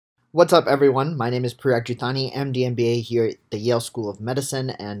What's up, everyone? My name is Prerak Juthani, MD MBA here at the Yale School of Medicine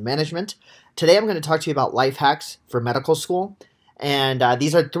and Management. Today, I'm going to talk to you about life hacks for medical school. And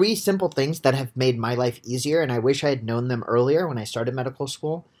these are three simple things that have made my life easier, and I wish I had known them earlier when I started medical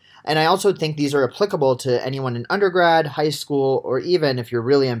school. And I also think these are applicable to anyone in undergrad, high school, or even if you're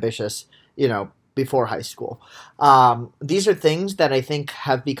really ambitious, before high school. These are things that I think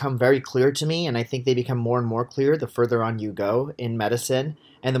have become very clear to me, and I think they become more and more clear the further on you go in medicine.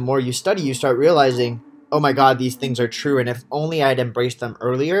 And the more you study, you start realizing, oh my God, these things are true. And if only I had embraced them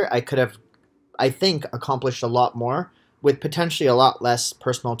earlier, I could have, I think, accomplished a lot more with potentially a lot less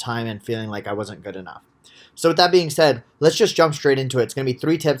personal time and feeling like I wasn't good enough. So with that being said, let's just jump straight into it. It's going to be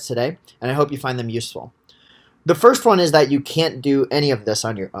 3 tips today, and I hope you find them useful. The first one is that you can't do any of this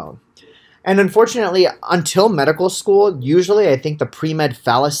on your own. And unfortunately, until medical school, usually I think the pre-med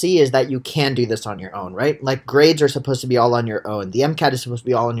fallacy is that you can do this on your own, right? Like grades are supposed to be all on your own. The MCAT is supposed to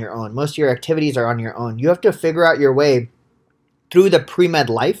be all on your own. Most of your activities are on your own. You have to figure out your way through the pre-med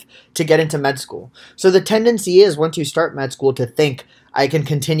life to get into med school. So the tendency is once you start med school to think, I can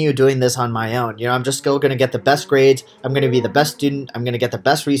continue doing this on my own. I'm just still going to get the best grades. I'm going to be the best student. I'm going to get the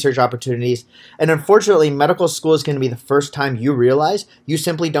best research opportunities. And unfortunately, medical school is going to be the first time you realize you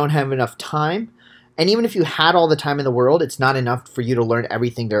simply don't have enough time. And even if you had all the time in the world, it's not enough for you to learn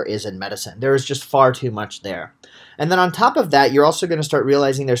everything there is in medicine. There is just far too much there. And then on top of that, you're also going to start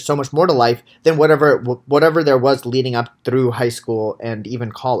realizing there's so much more to life than whatever there was leading up through high school and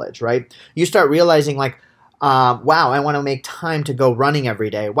even college, right? You start realizing wow, I want to make time to go running every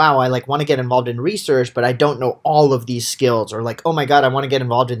day. Wow, I want to get involved in research, but I don't know all of these skills. Or oh my God, I want to get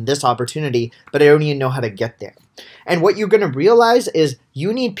involved in this opportunity, but I don't even know how to get there. And what you're going to realize is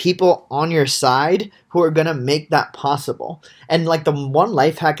you need people on your side who are going to make that possible. And the one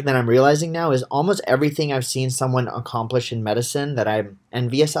life hack that I'm realizing now is almost everything I've seen someone accomplish in medicine that I'm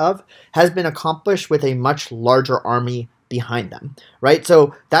envious of has been accomplished with a much larger army behind them, right?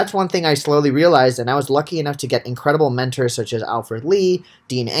 So that's one thing I slowly realized, and I was lucky enough to get incredible mentors such as Alfred Lee,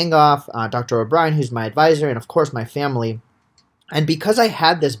 Dean Engoff, Dr. O'Brien, who's my advisor, and of course my family. And because I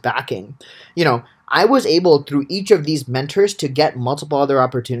had this backing, I was able through each of these mentors to get multiple other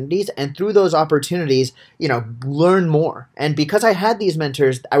opportunities, and through those opportunities, learn more. And because I had these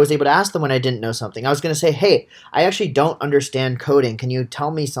mentors, I was able to ask them when I didn't know something. I was going to say, hey, I actually don't understand coding. Can you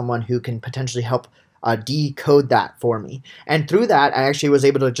tell me someone who can potentially help decode that for me? And through that, I actually was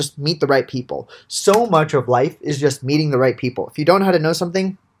able to just meet the right people. So much of life is just meeting the right people. If you don't know how to know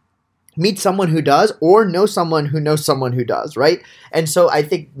something, meet someone who does, or know someone who knows someone who does, right? And so I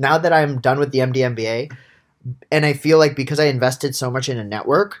think now that I'm done with the MD MBA, and I feel like because I invested so much in a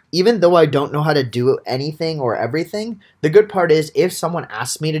network, even though I don't know how to do anything or everything, the good part is if someone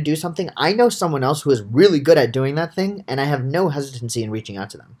asks me to do something, I know someone else who is really good at doing that thing, and I have no hesitancy in reaching out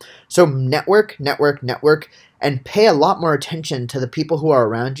to them. So network, network, network, and pay a lot more attention to the people who are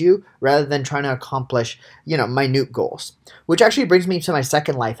around you rather than trying to accomplish, minute goals. Which actually brings me to my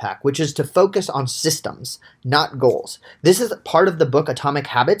second life hack, which is to focus on systems, not goals. This is part of the book Atomic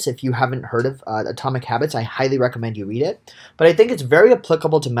Habits. If you haven't heard of Atomic Habits, I highly recommend you read it. But I think it's very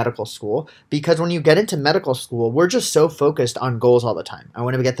applicable to medical school because when you get into medical school, we're just so focused on goals all the time. I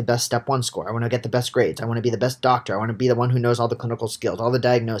want to get the best step 1 score. I want to get the best grades. I want to be the best doctor. I want to be the one who knows all the clinical skills, all the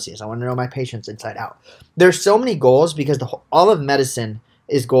diagnoses. I want to know my patients inside out. There's so many goals because all of medicine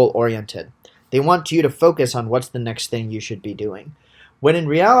is goal-oriented. They want you to focus on what's the next thing you should be doing. When in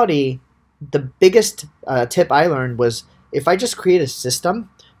reality, the biggest tip I learned was if I just create a system,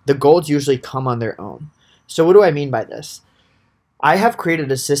 the goals usually come on their own. So what do I mean by this? I have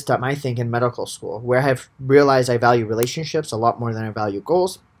created a system, I think, in medical school where I have realized I value relationships a lot more than I value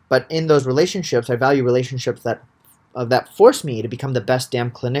goals. But in those relationships, I value relationships that force me to become the best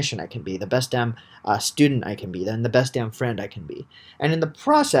damn clinician I can be, the best damn student I can be, then the best damn friend I can be. And in the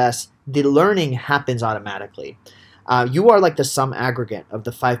process, the learning happens automatically. You are like the sum aggregate of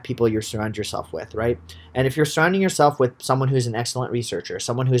the 5 people you surround yourself with, right? And if you're surrounding yourself with someone who's an excellent researcher,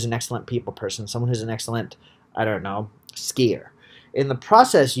 someone who's an excellent people person, someone who's an excellent, skier, in the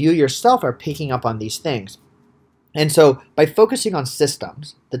process, you yourself are picking up on these things. And so by focusing on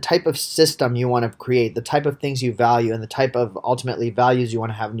systems, the type of system you want to create, the type of things you value, and the type of ultimately values you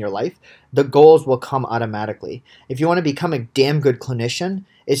want to have in your life, the goals will come automatically. If you want to become a damn good clinician,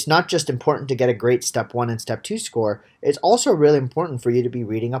 it's not just important to get a great step 1 and step 2 score. It's also really important for you to be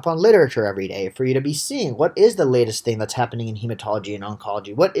reading up on literature every day, for you to be seeing what is the latest thing that's happening in hematology and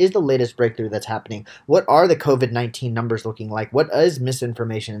oncology, what is the latest breakthrough that's happening, what are the COVID-19 numbers looking like, what is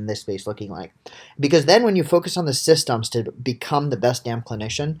misinformation in this space looking like. Because then when you focus on the systems to become the best damn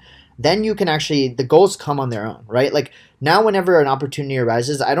clinician, then you can actually, the goals come on their own, right? Like now, whenever an opportunity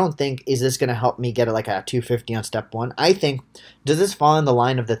arises, I don't think, is this going to help me get like a 250 on step one? I think, does this fall in the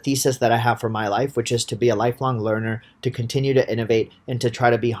line of the thesis that I have for my life, which is to be a lifelong learner, to continue to innovate, and to try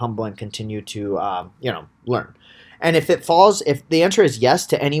to be humble and continue to, learn? And if it falls, if the answer is yes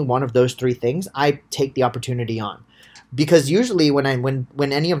to any one of those three things, I take the opportunity on. Because usually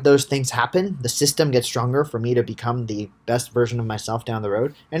when any of those things happen, the system gets stronger for me to become the best version of myself down the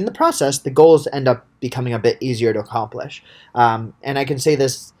road. And in the process, the goals end up becoming a bit easier to accomplish. And I can say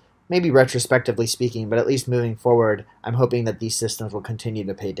this maybe retrospectively speaking, but at least moving forward, I'm hoping that these systems will continue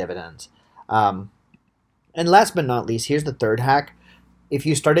to pay dividends. And last but not least, here's the third hack. If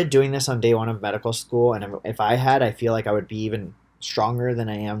you started doing this on day one of medical school, and if I had, I feel like I would be even stronger than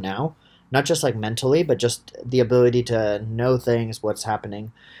I am now. Not just like mentally, but just the ability to know things, what's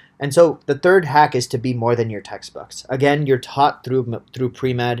happening. And so the third hack is to be more than your textbooks. Again, you're taught through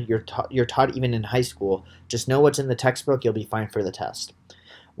pre-med, you're taught even in high school. Just know what's in the textbook, you'll be fine for the test.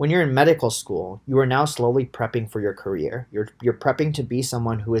 When you're in medical school, you are now slowly prepping for your career. You're prepping to be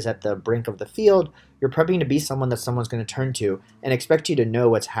someone who is at the brink of the field. You're prepping to be someone that someone's going to turn to and expect you to know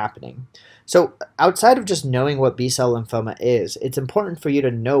what's happening. So outside of just knowing what B-cell lymphoma is, it's important for you to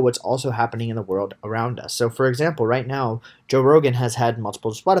know what's also happening in the world around us. So for example, right now, Joe Rogan has had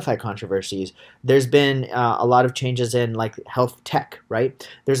multiple Spotify controversies. There's been a lot of changes in like health tech, right?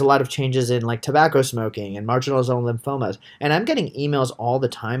 There's a lot of changes in like tobacco smoking and marginal zone lymphomas. And I'm getting emails all the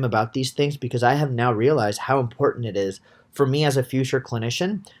time about these things because I have now realized how important it is for me as a future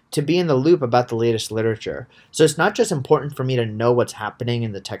clinician to be in the loop about the latest literature. So it's not just important for me to know what's happening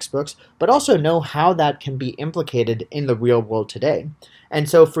in the textbooks, but also know how that can be implicated in the real world today. And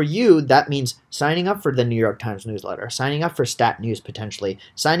so for you, that means signing up for the New York Times newsletter, signing up for Stat News potentially,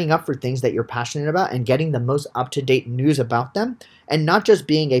 signing up for things that you're passionate about and getting the most up-to-date news about them, and not just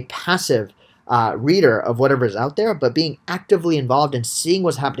being a passive reader of whatever's out there, but being actively involved and seeing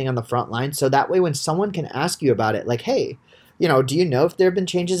what's happening on the front line. So that way when someone can ask you about it, like, hey, do you know if there have been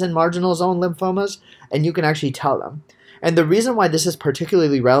changes in marginal zone lymphomas? And you can actually tell them. And the reason why this is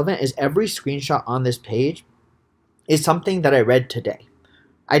particularly relevant is every screenshot on this page is something that I read today.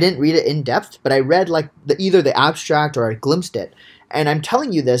 I didn't read it in depth, but I read like either the abstract or I glimpsed it. And I'm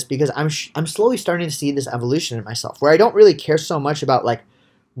telling you this because I'm slowly starting to see this evolution in myself, where I don't really care so much about like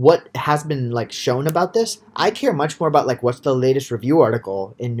what has been like shown about this. I care much more about like what's the latest review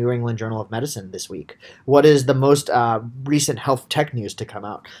article in New England Journal of Medicine this week. What is the most recent health tech news to come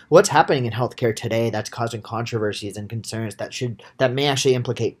out? What's happening in healthcare today that's causing controversies and concerns that may actually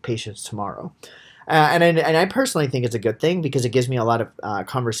implicate patients tomorrow? And I personally think it's a good thing because it gives me a lot of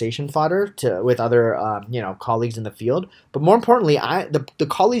conversation fodder with other colleagues in the field. But more importantly, the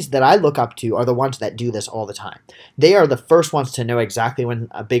colleagues that I look up to are the ones that do this all the time. They are the first ones to know exactly when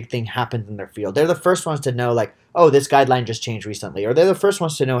a big thing happens in their field. They're the first ones to know like, oh, this guideline just changed recently. Or they're the first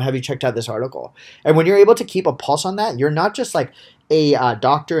ones to know, have you checked out this article? And when you're able to keep a pulse on that, you're not just like a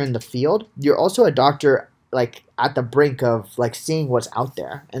doctor in the field. You're also a doctor like at the brink of like seeing what's out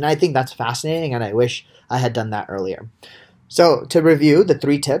there. And I think that's fascinating, and I wish I had done that earlier. So to review, the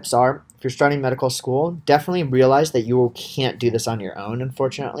 3 tips are, if you're starting medical school, definitely realize that you can't do this on your own,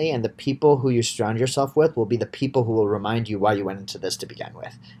 unfortunately, and the people who you surround yourself with will be the people who will remind you why you went into this to begin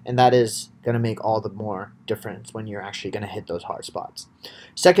with. And that is going to make all the more difference when you're actually going to hit those hard spots.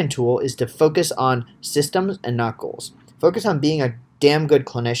 Second tool is to focus on systems and not goals. Focus on being a damn good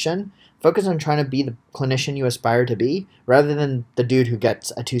clinician. Focus on trying to be the clinician you aspire to be rather than the dude who gets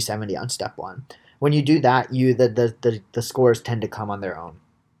a 270 on step 1. When you do that, the scores tend to come on their own.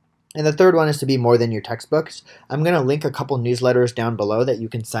 And the third one is to be more than your textbooks. I'm going to link a couple newsletters down below that you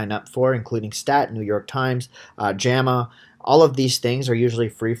can sign up for, including Stat, New York Times, JAMA. All of these things are usually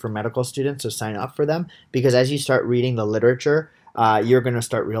free for medical students, so sign up for them, because as you start reading the literature, you're going to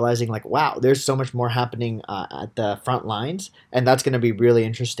start realizing like, wow, there's so much more happening at the front lines, and that's going to be really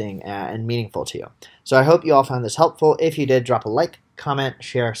interesting and meaningful to you. So I hope you all found this helpful. If you did, drop a like, comment,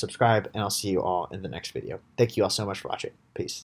 share, subscribe, and I'll see you all in the next video. Thank you all so much for watching. Peace.